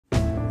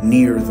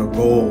near the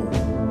goal.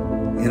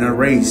 In a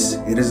race,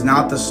 it is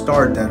not the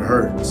start that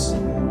hurts,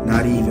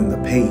 not even the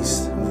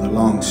pace of the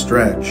long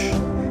stretch.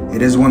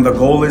 It is when the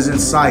goal is in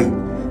sight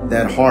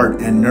that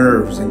heart and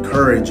nerves and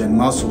courage and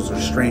muscles are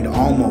strained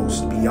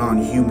almost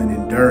beyond human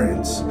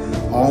endurance,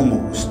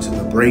 almost to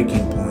the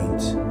breaking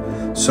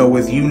point. So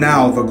with you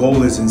now, the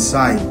goal is in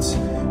sight.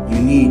 You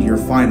need your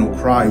final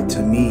cry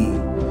to me.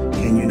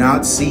 Can you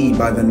not see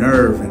by the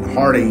nerve and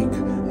heartache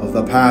of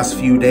the past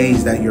few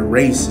days that your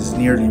race is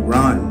nearly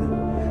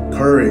run?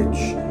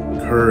 Courage,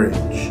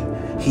 courage.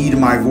 Heed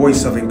my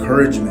voice of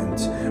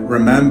encouragement.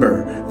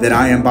 Remember that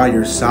I am by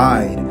your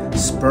side,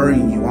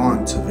 spurring you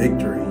on to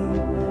victory.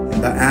 In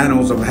the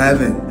annals of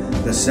heaven,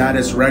 the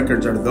saddest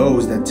records are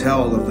those that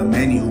tell of the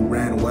many who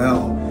ran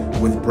well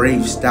with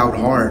brave, stout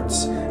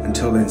hearts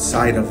until in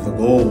sight of the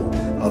goal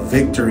of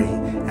victory,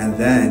 and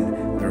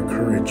then their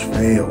courage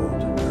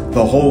failed.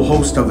 The whole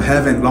host of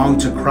heaven longed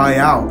to cry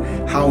out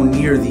how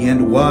near the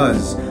end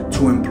was,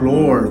 to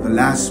implore the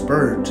last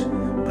spurt,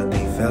 but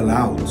they fell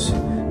out,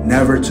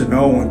 never to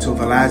know until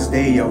the last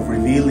day of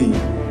revealing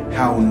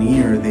how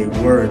near they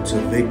were to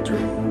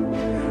victory.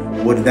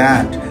 Would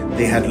that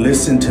they had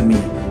listened to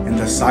me in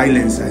the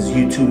silence as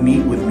you two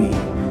meet with me.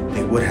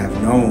 They would have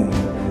known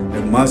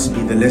there must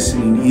be the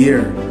listening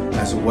ear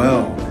as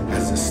well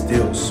as the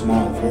still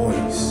small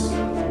voice.